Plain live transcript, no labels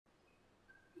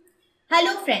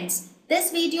Hello friends,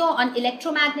 this video on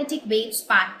electromagnetic waves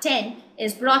part 10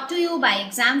 is brought to you by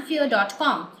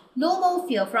examfear.com. No more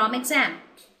fear from exam.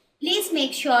 Please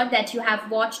make sure that you have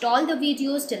watched all the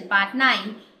videos till part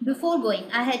 9 before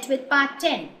going ahead with part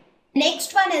 10.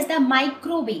 Next one is the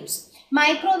microwaves.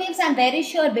 Microwaves, I'm very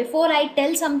sure before I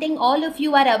tell something, all of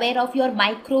you are aware of your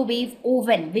microwave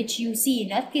oven which you see in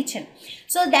your kitchen.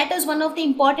 So that is one of the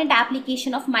important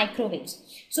application of microwaves.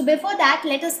 So before that,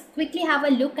 let us quickly have a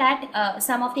look at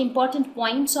some of the important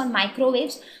points on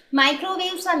microwaves.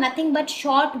 Microwaves are nothing but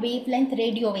short wavelength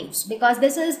radio waves, because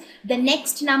this is the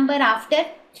next number after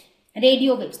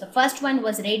radio waves. The first one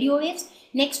was radio waves,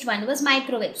 next one was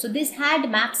microwave. So this had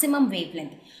maximum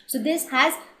wavelength. So this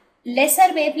has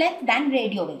lesser wavelength than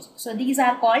radio waves. So these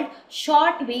are called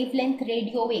short wavelength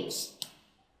radio waves.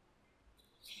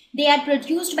 They are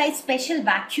produced by special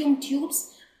vacuum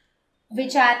tubes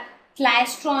which are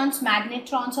klystrons,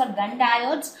 magnetrons or gun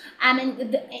diodes. I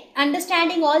mean,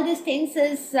 understanding all these things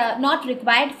is not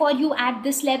required for you at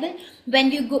this level.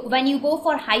 When you go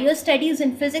for higher studies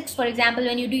in physics, for example,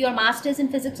 when you do your masters in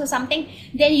physics or something,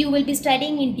 then you will be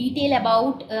studying in detail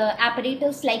about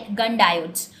apparatus like gun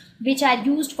diodes, which are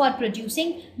used for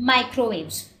producing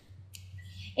microwaves.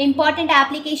 Important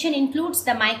application includes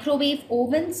the microwave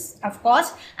ovens, of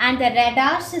course, and the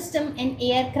radar system in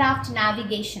aircraft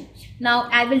navigation. Now,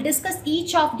 I will discuss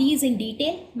each of these in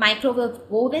detail, microwave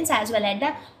ovens as well as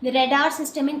the radar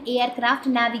system in aircraft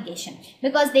navigation,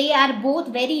 because they are both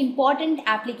very important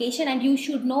application and you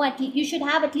should know you should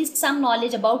have at least some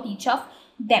knowledge about each of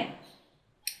them.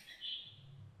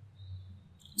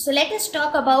 So let us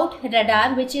talk about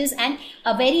radar, which is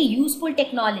a very useful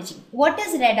technology. What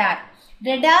is radar?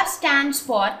 Radar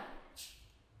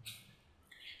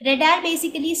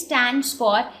basically stands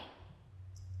for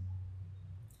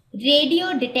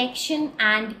radio detection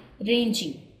and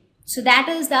ranging. So that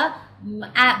is the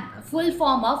full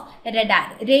form of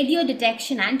radar, radio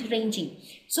detection and ranging.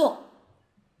 So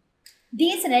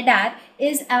this radar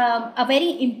is a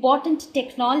very important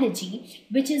technology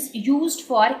which is used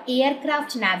for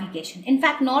aircraft navigation. In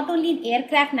fact, not only in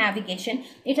aircraft navigation,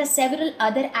 it has several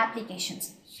other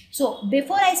applications. So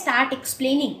before I start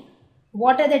explaining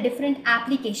what are the different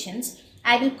applications,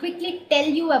 I will quickly tell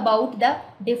you about the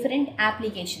different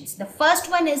applications. The first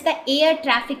one is the air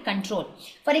traffic control.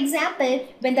 For example,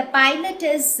 when the pilot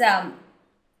is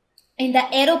in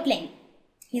the aeroplane,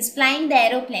 he's flying the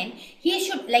aeroplane, he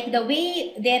should, like the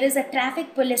way there is a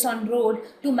traffic police on road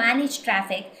to manage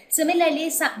traffic,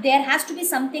 similarly there has to be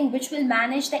something which will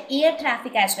manage the air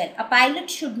traffic as well. A pilot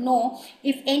should know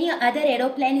if any other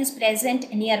aeroplane is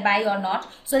present nearby or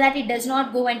not, so that it does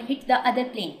not go and hit the other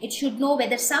plane. It should know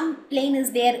whether some plane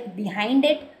is there behind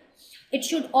it. It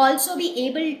should also be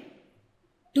able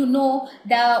to know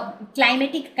the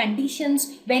climatic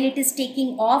conditions when it is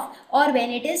taking off or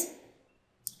when it is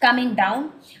coming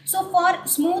down. So for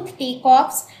smooth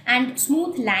takeoffs and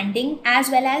smooth landing, as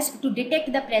well as to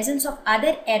detect the presence of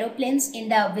other aeroplanes in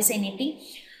the vicinity,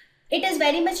 it is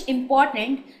very much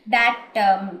important that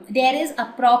there is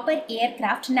a proper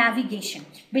aircraft navigation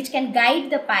which can guide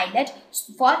the pilot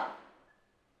for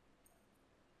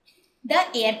the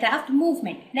aircraft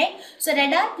movement, right? So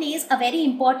radar plays a very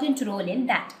important role in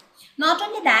that. Not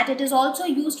only that, it is also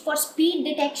used for speed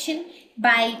detection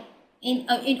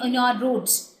in your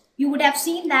roads. You would have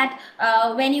seen that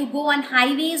when you go on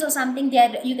highways or something,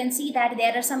 there you can see that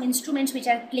there are some instruments which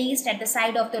are placed at the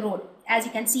side of the road, as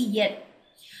you can see here.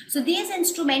 So these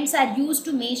instruments are used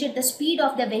to measure the speed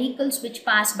of the vehicles which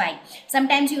pass by.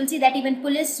 Sometimes you will see that even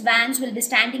police vans will be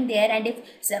standing there, and if,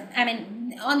 I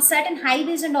mean, on certain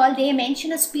highways and all, they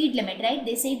mention a speed limit, right?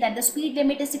 They say that the speed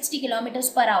limit is 60 kilometers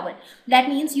per hour. That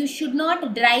means you should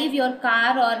not drive your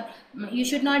car or you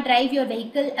should not drive your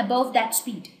vehicle above that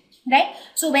speed, right?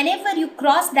 So whenever you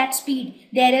cross that speed,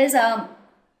 there is a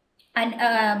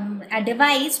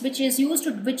device which is used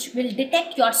which will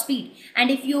detect your speed, and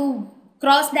if you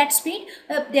cross that speed,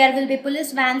 there will be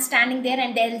police vans standing there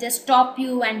and they'll just stop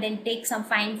you and then take some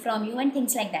fine from you and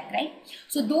things like that, right?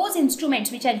 So those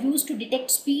instruments which are used to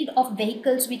detect speed of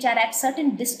vehicles which are at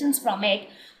certain distance from it,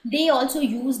 they also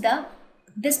use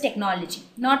this technology.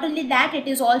 Not only that, it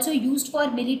is also used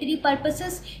for military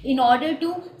purposes. In order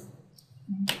to,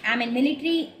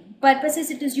 military purposes,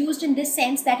 it is used in this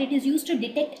sense that it is used to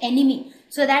detect enemy,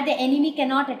 so that the enemy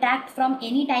cannot attack from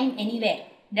any time, anywhere,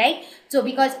 right? So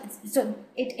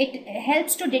it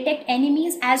helps to detect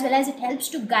enemies, as well as it helps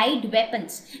to guide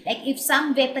weapons. Like if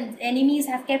some weapons, enemies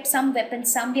have kept some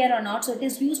weapons somewhere or not, so it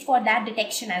is used for that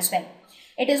detection as well.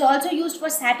 It is also used for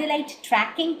satellite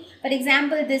tracking. For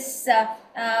example, this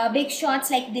big shots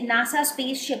like the NASA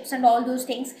spaceships and all those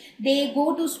things, they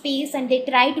go to space and they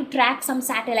try to track some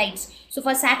satellites. So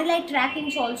for satellite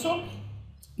trackings also,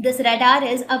 this radar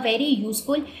is a very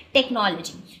useful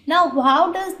technology. Now,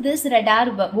 how does this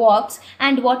radar works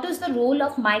and what is the role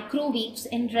of microwaves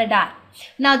in radar?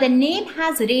 Now, the name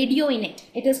has radio in it.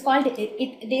 It is called,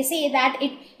 they say that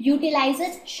it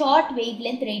utilizes short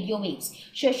wavelength radio waves.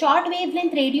 So, short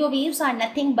wavelength radio waves are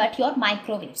nothing but your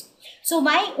microwaves. So,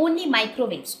 why only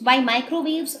microwaves? Why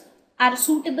microwaves are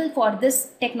suitable for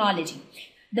this technology?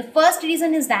 The first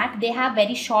reason is that they have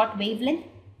very short wavelength.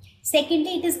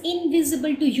 Secondly, it is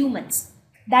invisible to humans.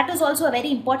 That is also a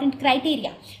very important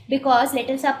criteria, because let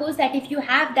us suppose that if you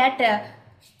have that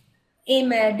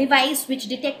device which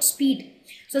detects speed,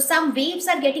 so some waves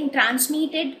are getting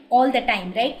transmitted all the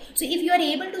time, right? So if you are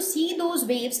able to see those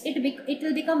waves, it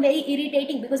will become very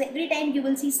irritating, because every time you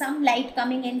will see some light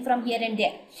coming in from here and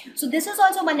there. So this is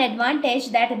also one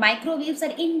advantage, that microwaves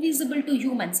are invisible to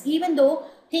humans, even though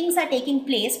things are taking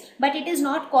place, but it is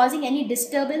not causing any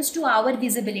disturbance to our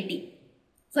visibility.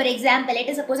 For example, let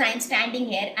us suppose I am standing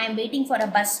here, I am waiting for a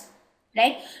bus,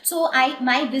 right? So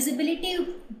my visibility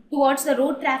towards the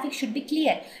road traffic should be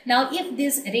clear. Now, if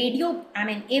this radio,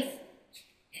 if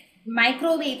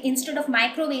microwave, instead of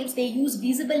microwaves, they use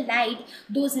visible light,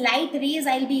 those light rays,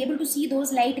 I'll be able to see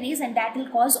those light rays, and that will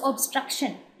cause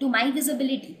obstruction to my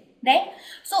visibility, right?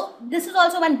 So this is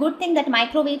also one good thing, that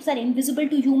microwaves are invisible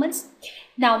to humans.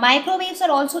 Now, microwaves are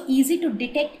also easy to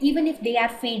detect, even if they are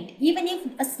faint, even if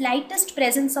a slightest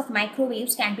presence of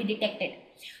microwaves can be detected.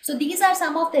 So these are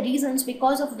some of the reasons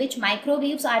because of which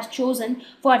microwaves are chosen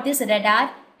for this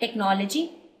radar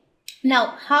technology.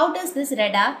 Now, how does this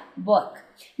radar work?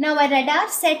 Now, a radar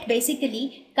set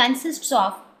basically consists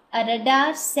of a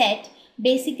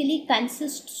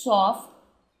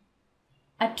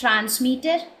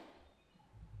transmitter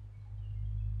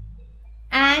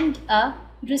and a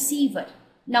receiver.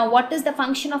 Now, what is the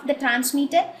function of the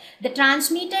transmitter? The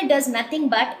transmitter does nothing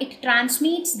but it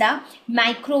transmits the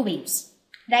microwaves,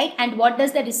 right? And what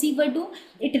does the receiver do?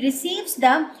 It receives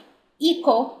the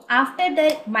echo after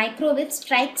the microwave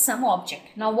strikes some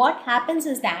object. Now, what happens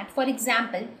is that, for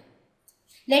example,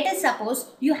 let us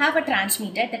suppose you have a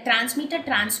transmitter. The transmitter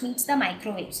transmits the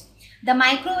microwaves. The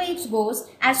microwaves goes,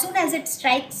 as soon as it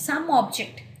strikes some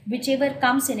object, whichever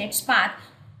comes in its path,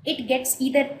 it gets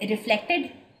either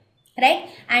reflected, right?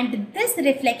 And this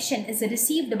reflection is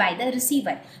received by the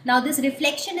receiver. Now, this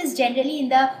reflection is generally in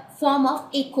the form of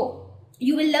echo.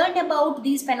 You will learn about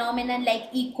these phenomena like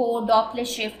echo, Doppler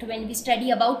shift when we study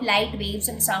about light waves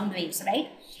and sound waves, right?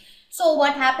 So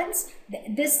what happens?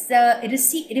 This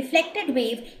reflected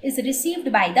wave is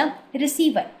received by the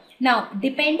receiver. Now,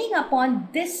 depending upon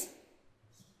this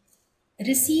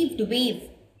received wave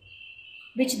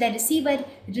which the receiver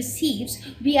receives,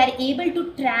 we are able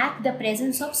to track the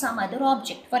presence of some other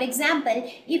object. For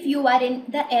example, if you are in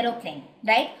the aeroplane,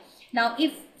 right? Now,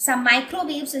 if some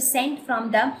microwaves is sent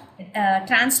from the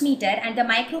transmitter, and the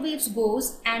microwaves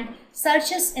goes and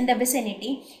searches in the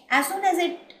vicinity, as soon as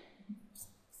it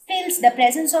feels the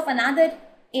presence of another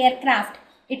aircraft,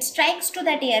 it strikes to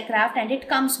that aircraft and it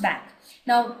comes back.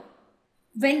 Now,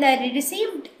 when the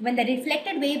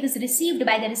reflected wave is received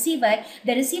by the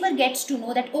receiver gets to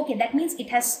know that, okay, that means it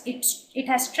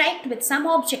has struck with some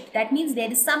object. That means there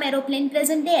is some aeroplane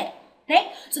present there, right?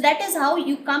 So that is how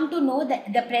you come to know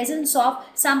the presence of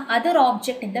some other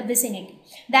object in the vicinity.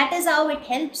 That is how it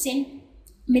helps in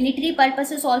military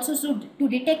purposes also, to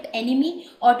detect enemy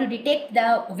or to detect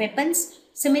the weapons.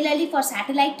 Similarly, for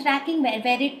satellite tracking,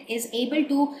 where it is able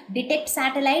to detect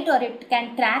satellite or it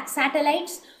can track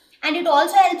satellites. And it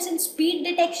also helps in speed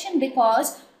detection,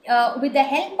 because with the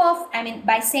help of,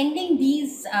 by sending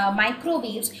these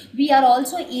microwaves, we are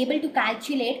also able to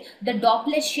calculate the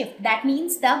Doppler shift. That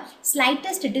means the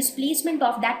slightest displacement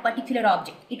of that particular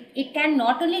object. It can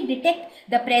not only detect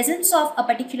the presence of a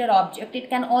particular object,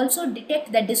 it can also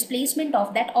detect the displacement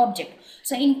of that object.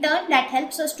 So in turn, that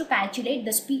helps us to calculate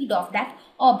the speed of that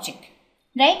object,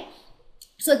 right?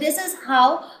 So this is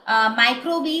how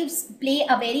microwaves play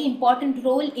a very important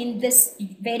role in this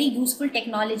very useful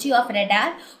technology of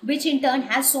radar, which in turn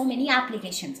has so many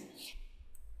applications.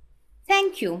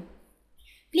 Thank you.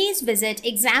 Please visit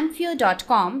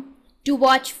examfear.com to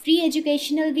watch free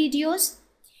educational videos,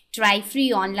 try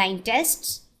free online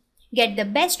tests, get the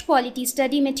best quality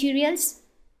study materials,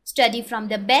 study from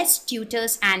the best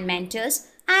tutors and mentors,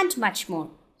 and much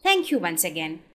more. Thank you once again.